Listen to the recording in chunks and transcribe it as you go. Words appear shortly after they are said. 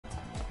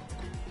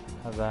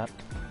How's that?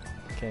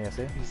 Can you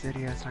see? He said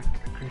he has like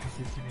the greatest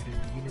internet in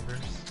the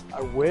universe.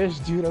 I wish,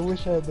 dude. I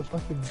wish I had the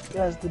fucking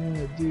best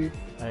internet, dude.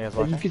 Are you guys That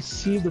watching? you could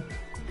see the,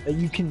 that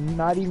you can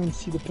not even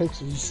see the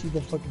pixels. You see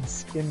the fucking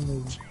skin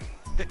move.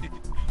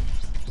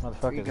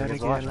 Motherfuckers, You gotta you guys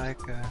get watching? like,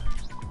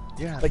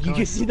 yeah. Like you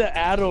can see the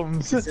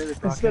atoms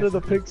instead of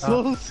the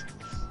pixels.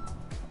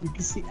 You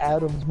can see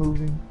atoms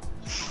moving.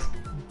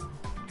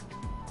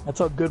 That's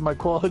how good my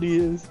quality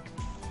is.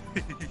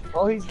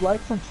 Oh, he's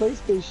live from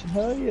PlayStation.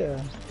 Hell yeah.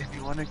 If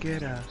you wanna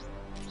get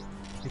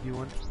if you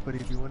want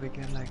to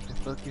get like the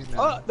fucking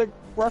Oh, the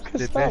rock has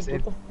the stopped. best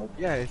What the fuck?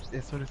 yeah,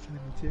 it's what it's telling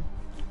me too.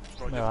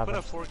 Bro, No,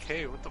 just put I a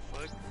 4K, what the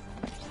fuck?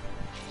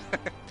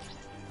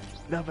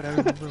 No, but I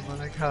remember about,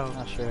 like how I'm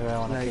not sure I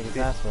want to like kick his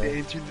ass with.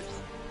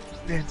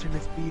 the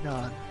internet speed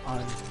on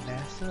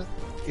NASA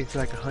is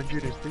like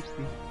 150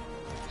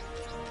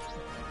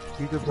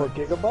 gigabytes. What,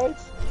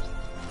 gigabytes?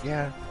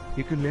 Yeah,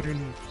 you could literally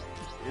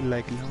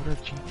like load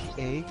up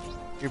GTA.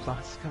 Your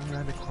boss is coming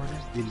around the corner,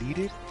 delete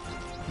it.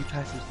 He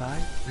passes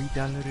by,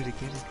 re-download it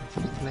again, and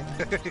continue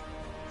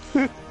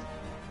playing.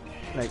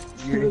 Like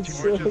your That's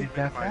internet so- is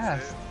that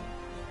fast.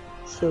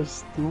 So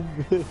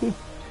stupid.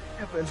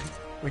 Yeah, but like,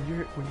 when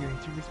your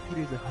internet speed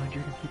is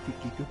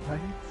 150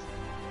 gigabytes.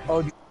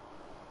 Oh,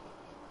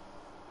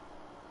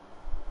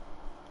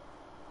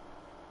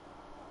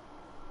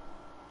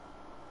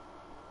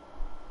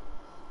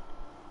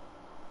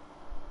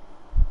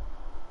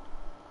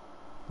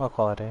 What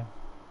quality?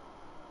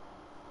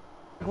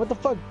 what the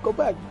fuck? Go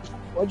back.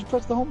 Why'd you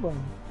press the home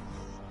button?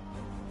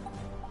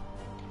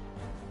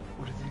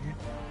 What is it again?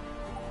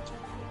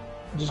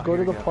 Just Oh, go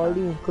to here the we go.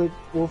 party and click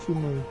Wolfy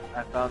Moon.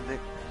 I found it.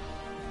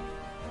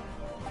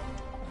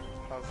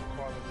 How's the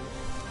quality?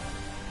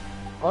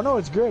 Oh no,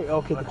 it's great.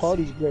 Okay, the Let's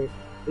quality's see. great.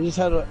 It just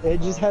had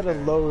to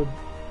Okay. load.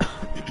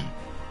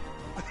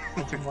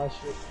 That's my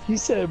shit. He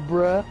said,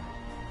 bruh.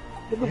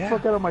 Get the Yeah.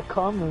 fuck out of my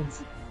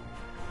comments.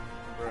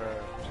 Bruh.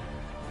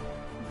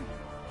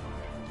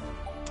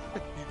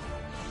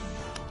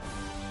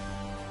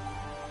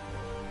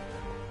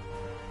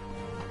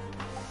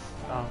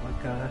 Oh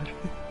my god.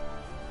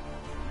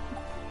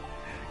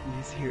 You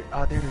just hear.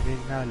 Oh, there it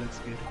is. Now it looks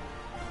good.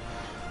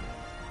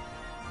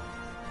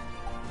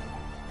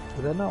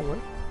 Did that not work?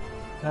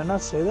 Did I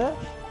not say that?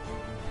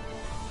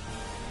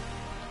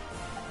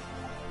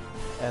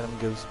 Adam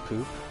goes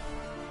poop.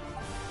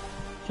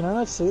 Can I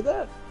not say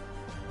that?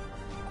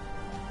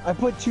 I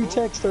put two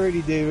texts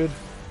already, David,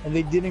 and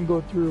they didn't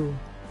go through.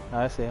 Oh,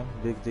 I see him.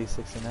 Big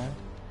D69.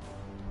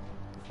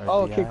 Or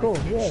Oh, okay, DI. cool.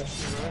 Yeah.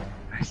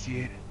 I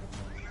see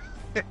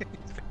it.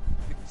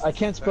 I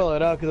can't spell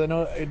it out because I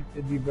know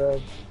it'd be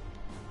bad.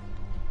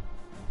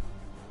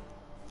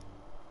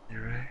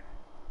 You're right.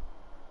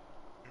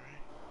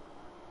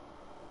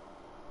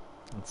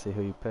 Let's see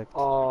who you picked.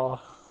 Oh.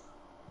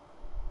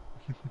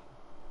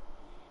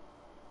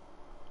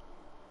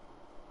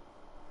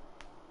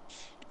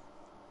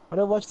 Why'd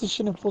I watch this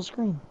shit in full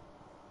screen?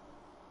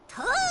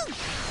 I'm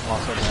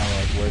also gonna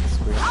like word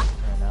screen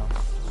right now.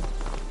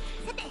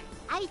 さて、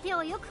相手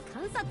をよく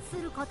観察す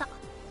ること。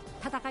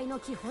戦いの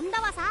基本だ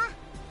わさ。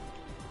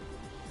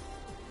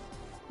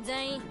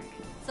全員、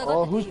下が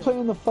Oh, ってて who's よ。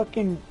 playing the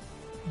fucking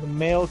the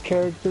male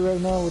character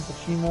right now with the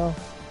female?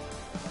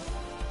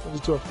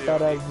 Just to a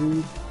fat ass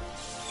dude.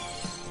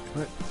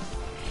 What?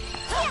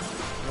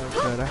 Oh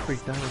god, I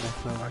freaked out when I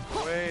saw it.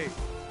 Wait.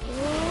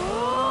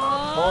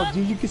 Oh,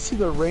 dude, you can see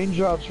the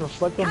raindrops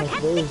reflect on his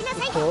face.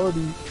 The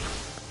quality.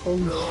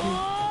 Holy shit.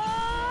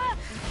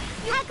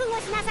 覚悟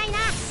しなさいな。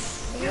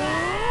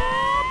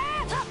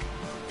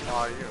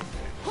 Oh, you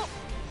okay?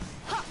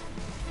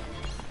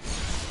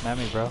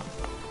 Mammy, bro. なる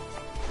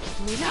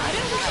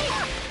ほど。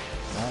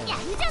やる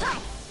じゃない。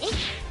えい。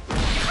こ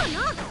の。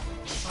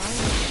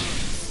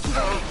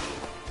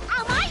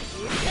甘い。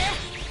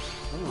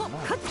Ooh,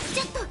 nice. ち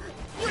ょっと。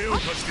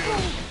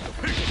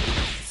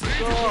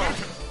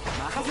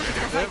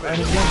 And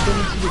he's gonna turn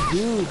into the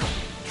dude.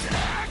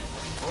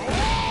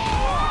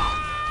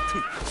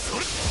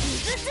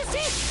 水寿司。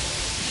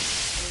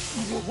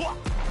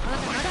まだ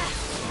まだ。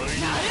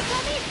なるか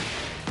み。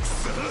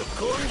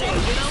今度は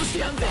出直して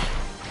やんぜ。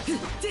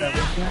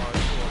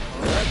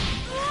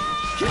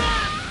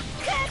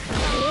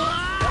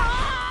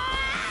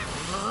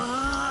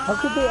 How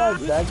could they add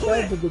that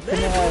guy, but they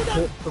couldn't add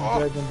hit from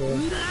Dragon Ball?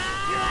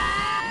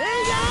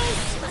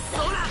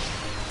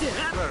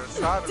 Better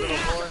stop it, little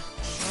boy.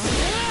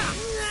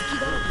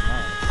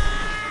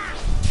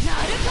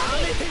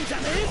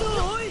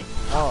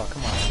 Oh,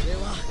 come on.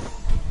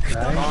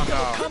 Oh,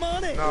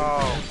 no. No.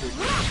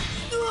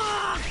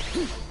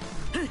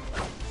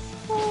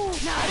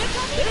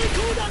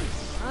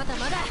まだ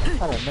まだ。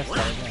 How did I miss that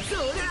again?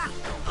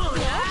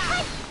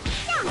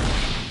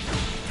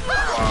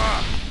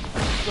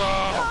 よ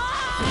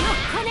っ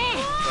こね。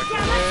邪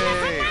魔しな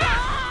さいな。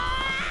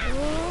行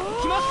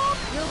きます。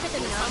よけて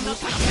みな。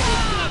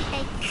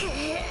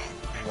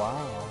 Wow.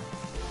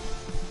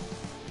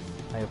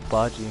 I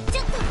applaud you. ち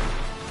ょっと。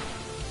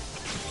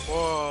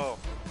 Whoa.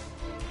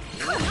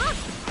 この。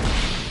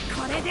こ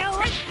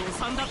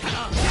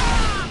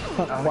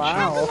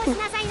Wow.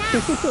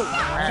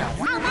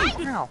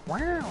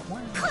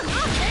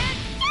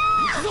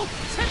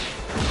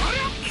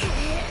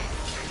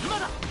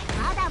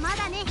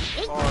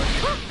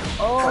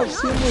 Oh, I've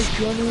seen this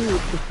Johnny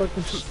with the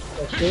fucking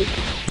shake.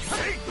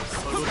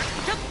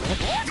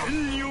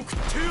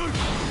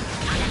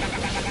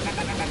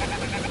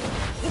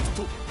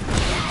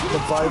 The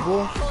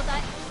Bible.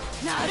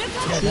 Yeah,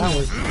 that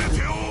was.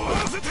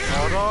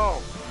 Oh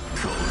no!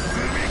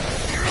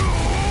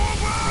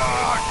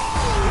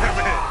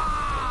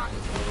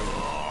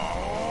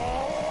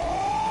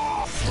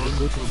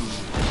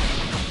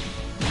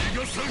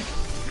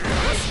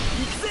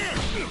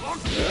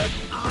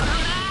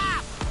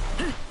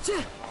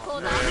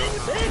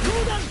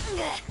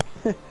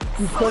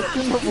 You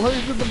question the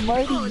words of the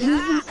mighty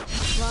Jesus?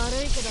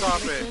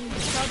 Stop it.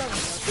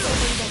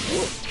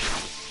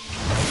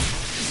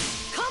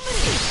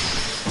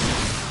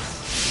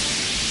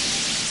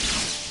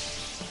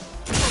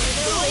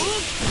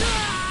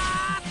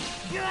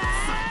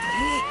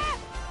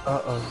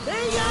 Uh-oh.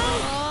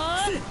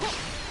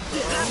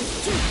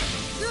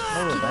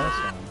 Oh, nice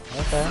one.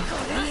 Okay.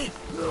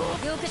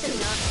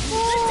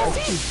 That's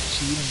just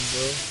cheating,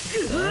 bro.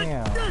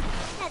 Damn.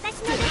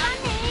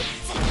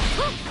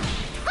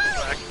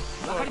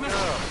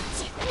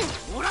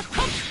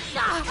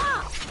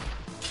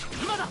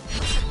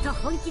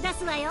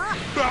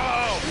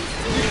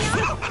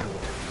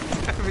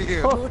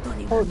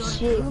 Oh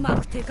shit.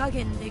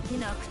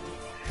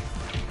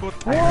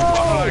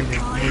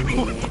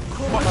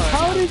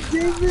 How did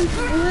David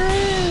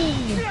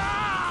win?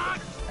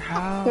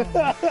 How?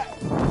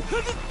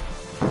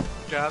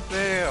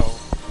 Goddamn.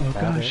 Oh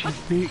gosh, she's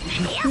big.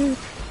 She's big.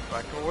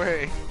 Back away.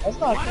 That's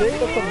not fair,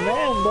 that's a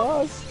man,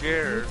 boss.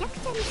 Scared. Turn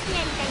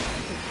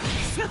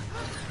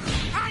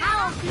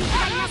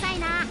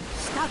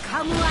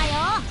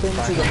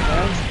to the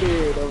man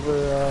spirit over,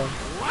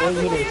 what is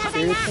it, a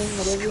spirit thing,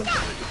 whatever?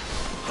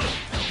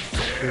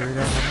 Spirit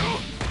animal.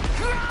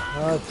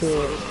 To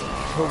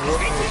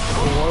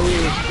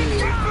warrior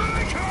spirit.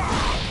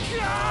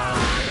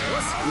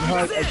 You know,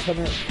 I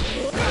couldn't.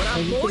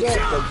 When you forgot,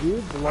 like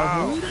dude, the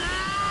long hair?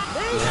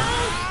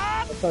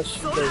 Yeah. I thought she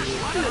does it.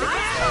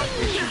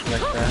 She's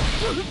like that.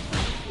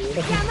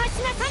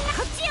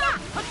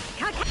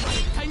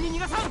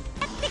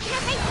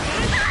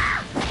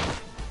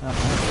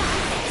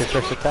 Good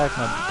first attack,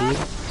 my dude.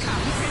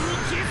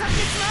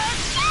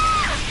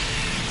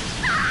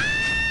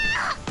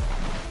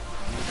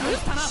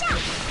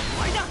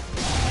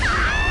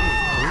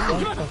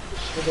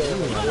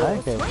 I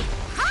like it.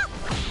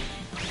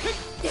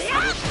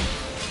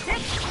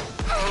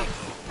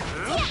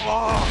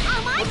 Oh,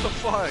 what the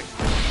fuck?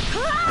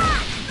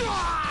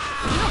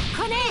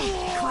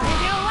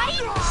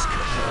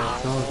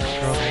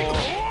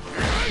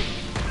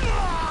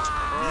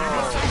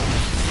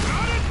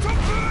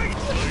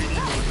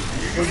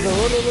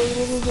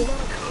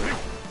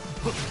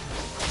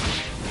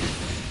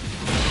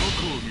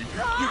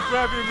 You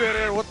grabbed me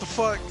midair, what the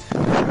fuck?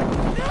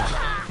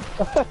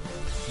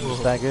 Is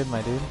that good,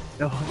 my dude?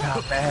 No,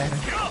 not bad.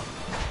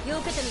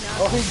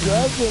 Oh, he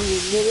grabbed him in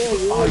midair,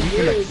 Oh, you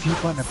can like good.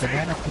 sleep on a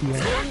banana peel.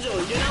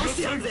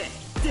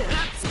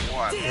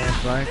 What? And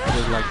Brian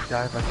could like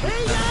dive by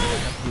sleeping on a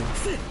banana peel.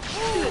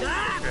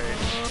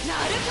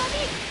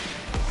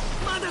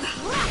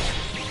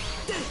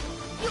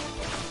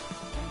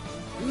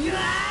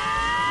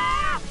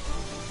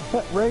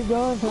 Ray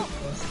gun,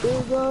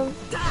 still gun.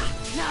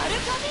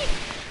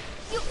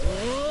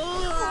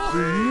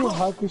 Dude, Yu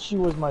Hakushi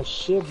was my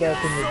shit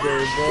back in the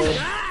day, bro.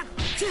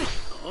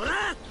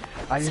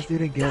 I just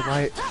didn't get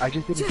why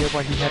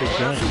he had a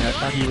gun. And I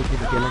thought he was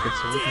gonna get like a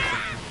sword or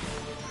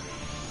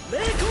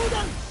something.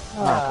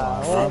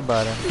 Ah, Wrong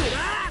button.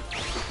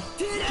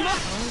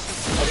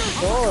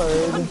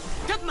 sword.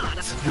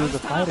 He was a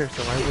fighter,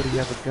 so why would he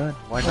have a gun?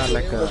 Why not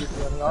like a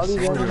All these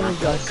enemies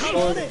got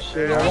sword and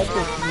shit. I like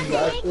this thing. I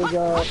actually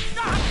got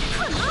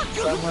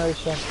Samurai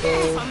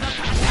Champloo.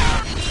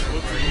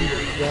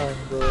 Gun,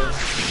 bro.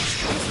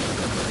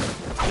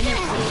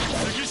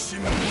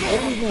 What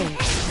do you mean?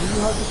 Yu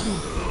Hakushi.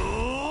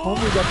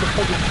 Homie got the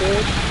fucking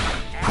sword.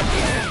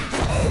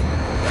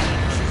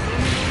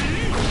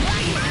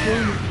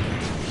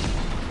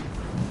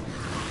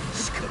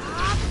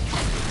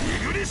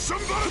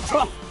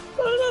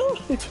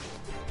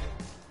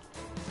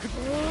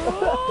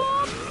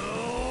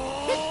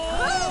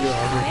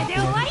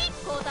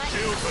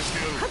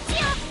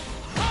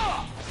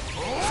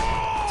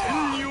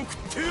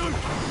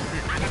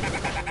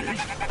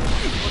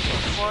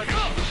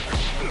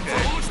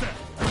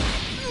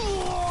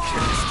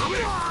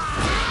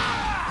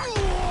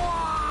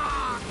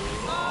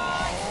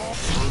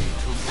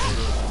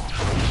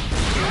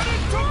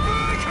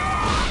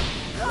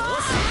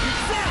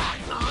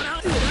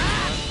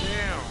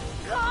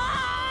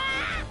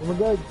 Oh my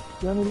god,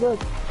 Johnny, look.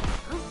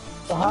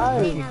 The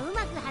hive.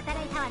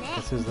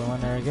 This is the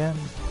winner again.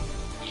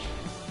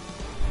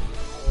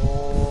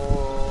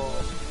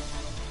 Oh,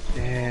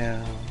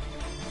 damn.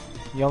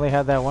 You only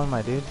had that one,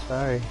 my dude.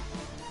 Sorry.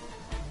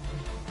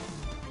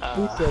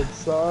 He said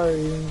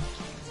sorry.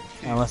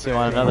 Unless you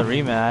want another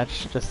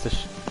rematch, just to.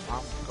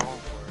 I'm going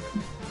for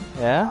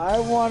it. Yeah. I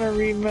want a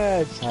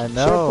rematch. I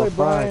know, Share play, fuck.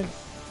 Brian.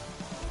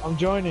 I'm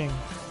joining.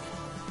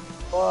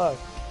 Fuck.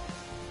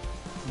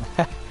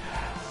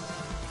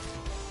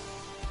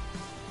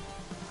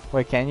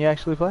 Wait, can you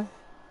actually play?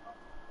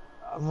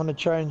 I'm gonna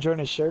try and join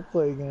a share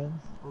play again.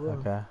 Yeah.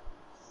 Okay.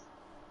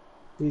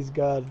 Please,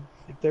 God.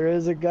 If there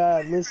is a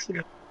God,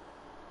 listen.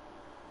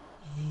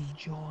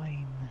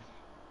 Join.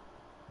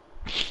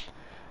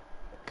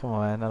 Come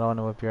on, I don't want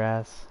to whip your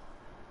ass.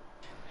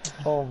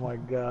 Oh my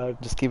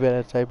God. Just keep it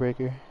at a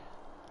tiebreaker.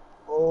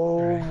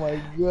 Oh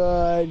my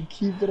God.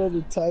 Keep it on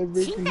the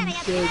tiebreaker. He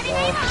says,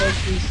 oh, fuck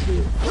this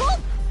shit.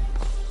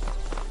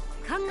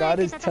 God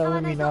is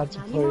telling me not to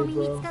play,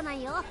 bro.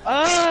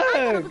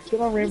 Ah!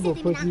 Get on Rainbow,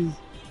 pussies.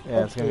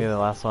 Yeah, it's gonna be the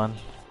last one.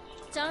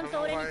 It won't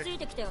let you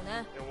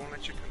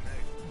connect.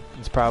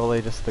 It's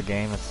probably just the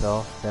game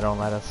itself. They don't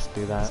let us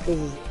do that.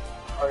 Because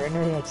our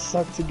internet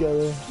sucked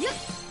together.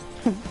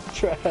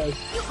 Trash.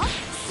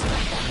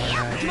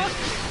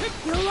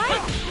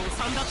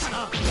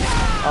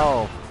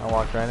 Oh, I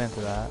walked right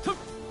into that.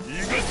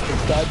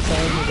 It's God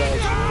telling me that.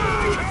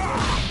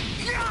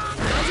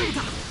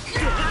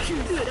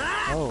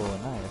 Oh,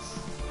 nice.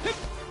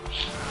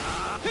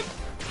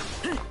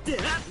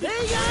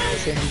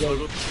 Saying you guys.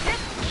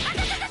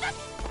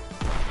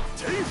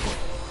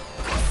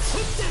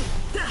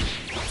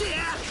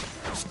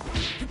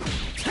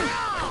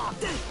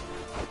 Oh,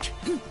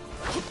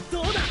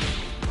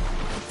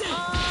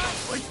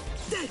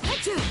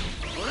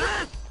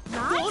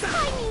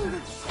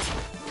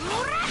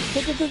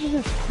 what the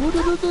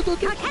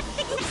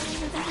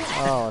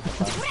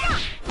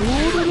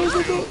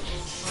fuck?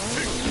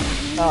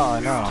 Oh,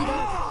 no.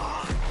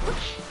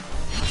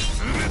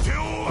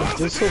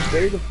 They're so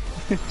big.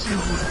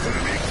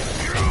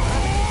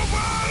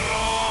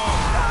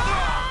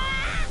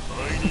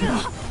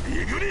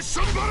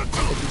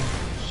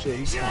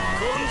 Shake. I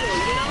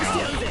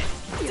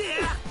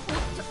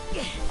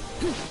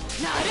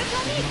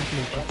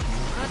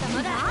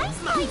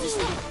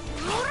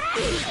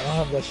don't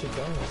have that shit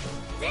done.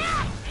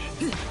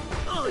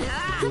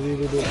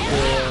 Deleted it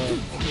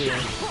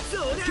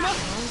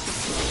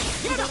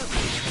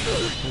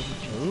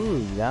Ooh,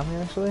 you got me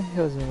actually? I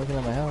wasn't even looking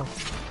at my health.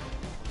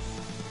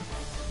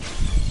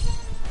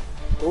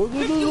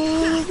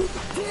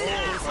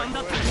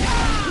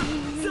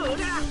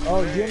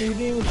 Oh, Jenny, you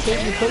didn't even take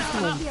the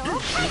Pokemon.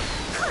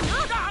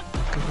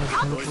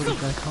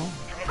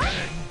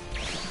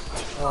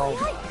 Oh.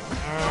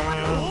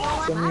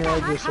 Send me your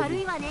address.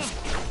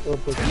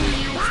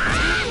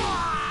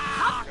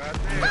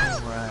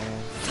 Ryan.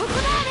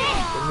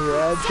 Send me your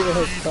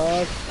address,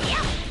 dog.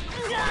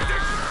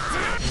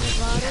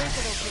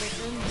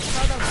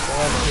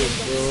 That's it,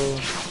 bro.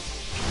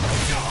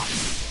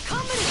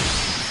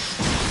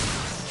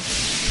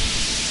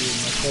 Dude,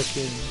 my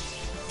fucking...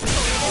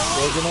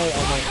 Dragonite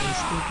on my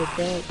instinct at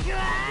that.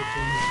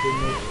 He's been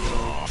there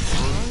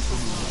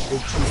for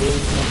 2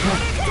 days now.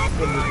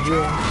 From the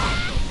gym.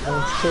 I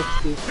haven't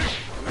touched it.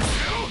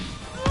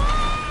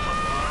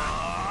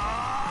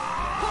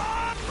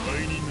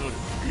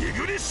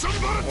 Oh,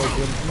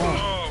 Jim, come on.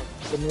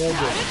 Send me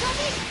over.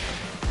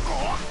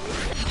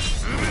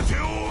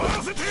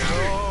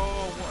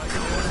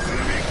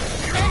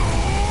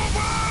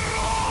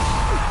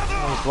 I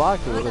was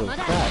blocked with a little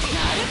crap.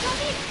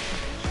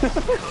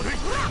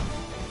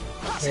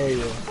 Hell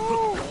yeah.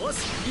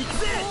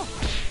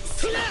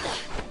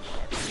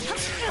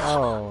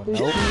 Oh,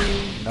 nope.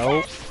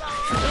 Nope.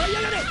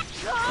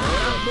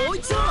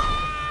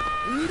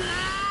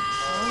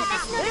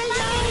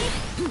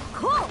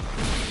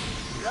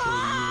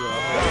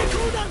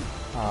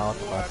 Oh,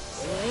 fuck.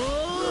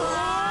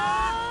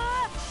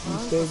 You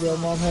say your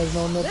mom has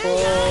no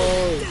nipples.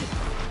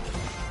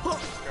 God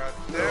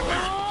damn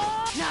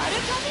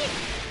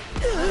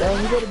Damn,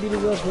 you gotta beat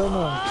his ass right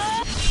now.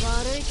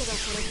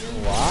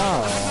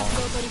 Wow.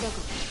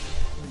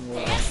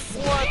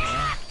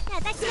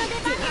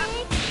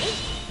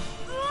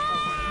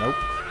 Nope.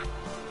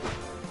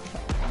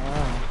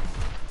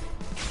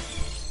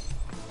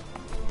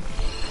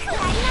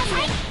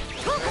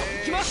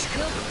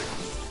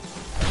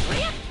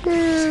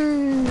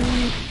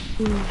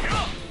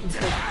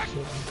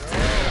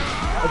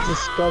 That's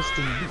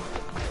disgusting.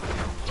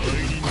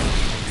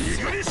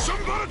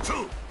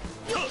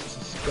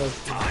 A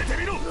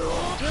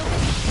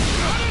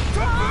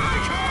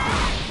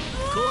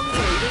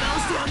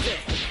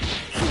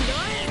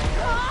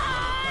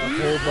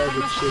whole bag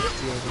of chips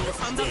together.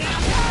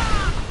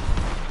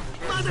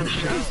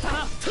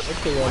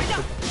 Okay, what?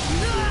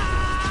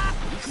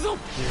 No,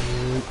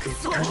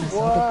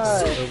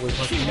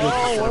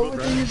 why would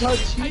they use hot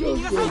Cheetos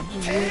then?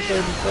 Just use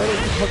their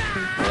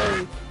fucking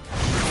play.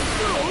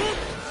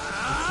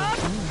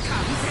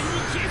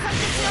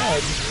 Yeah,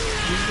 just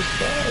use the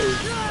fries.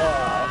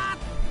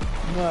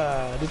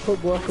 Nah, they put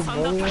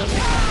guacamole on it?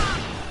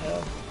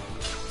 Yeah.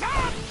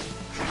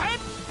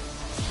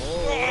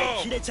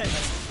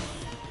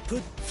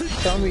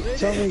 Tell me,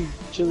 Chili,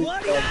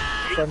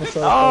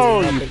 Carnosaur.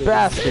 Oh, you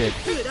bastard!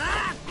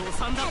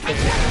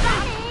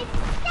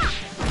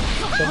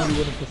 Tell me you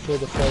wouldn't prefer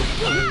the fight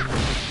between the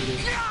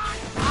shooters.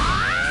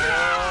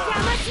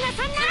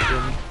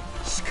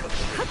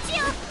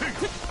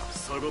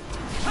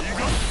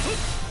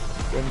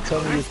 Then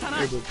tell me you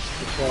prefer the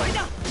fight.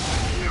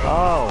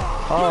 Oh.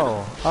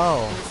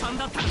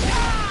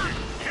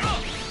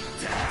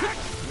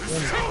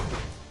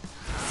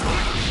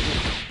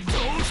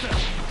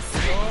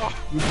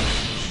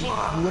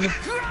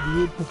 You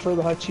would prefer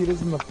the hot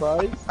Cheetos and the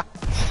fries?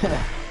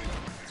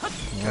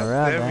 You're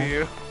right,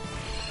 man.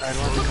 I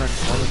don't want to cut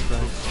all the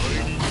fries.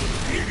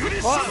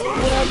 What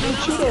happened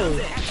to Cheetos?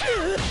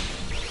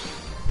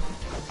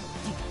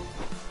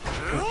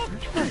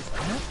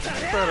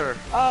 Better.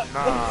 Nah.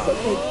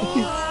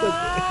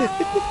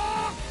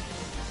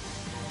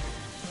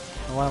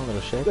 I want a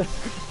little shake. Look,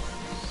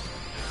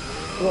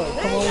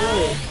 come on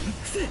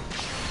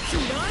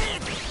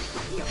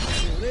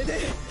with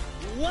it.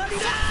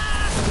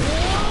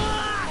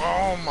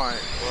 Oh my,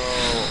 bro.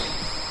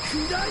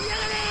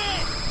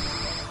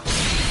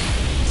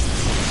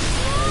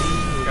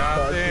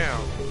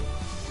 Goddamn.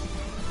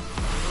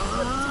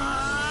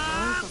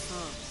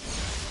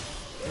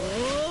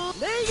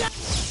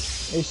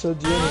 Hey, so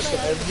Jimmy, so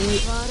every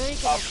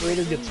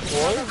operator gets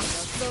 4?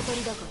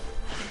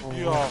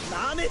 Yo.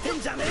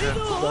 Is that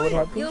what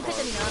happened?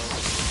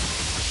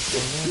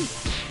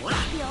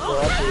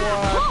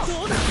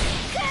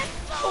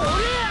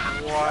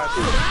 What?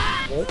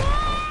 What?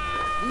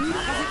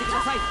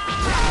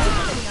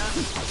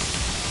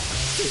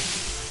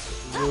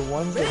 The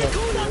ones that have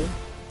 4?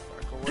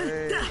 Back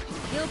away.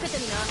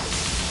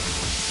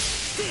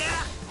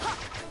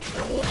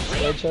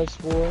 Edge has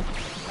 4,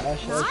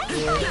 Ash has 4,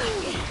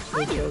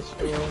 Switch has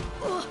 4,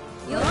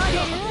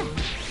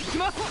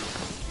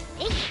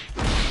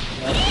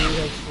 Matthew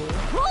has 4.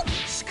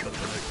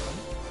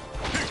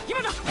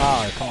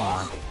 Oh, come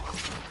on.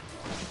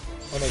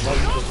 Oh no, that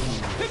was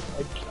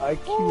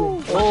IQ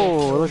and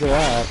Oh, look at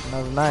that.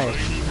 That was nice.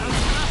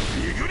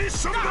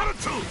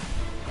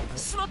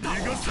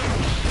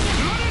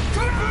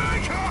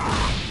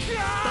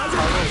 How the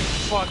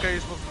fuck are you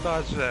supposed to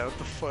dodge that? What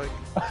the fuck?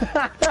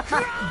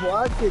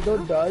 block it,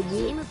 don't dodge it. グ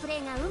リーンブ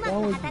ロ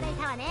ック。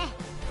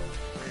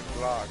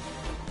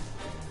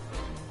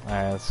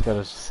 Alright, let's go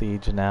to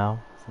Siege now,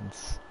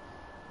 since...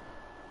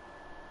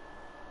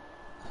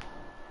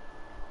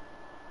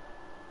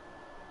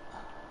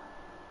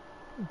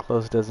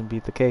 Close doesn't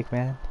beat the cake,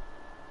 man.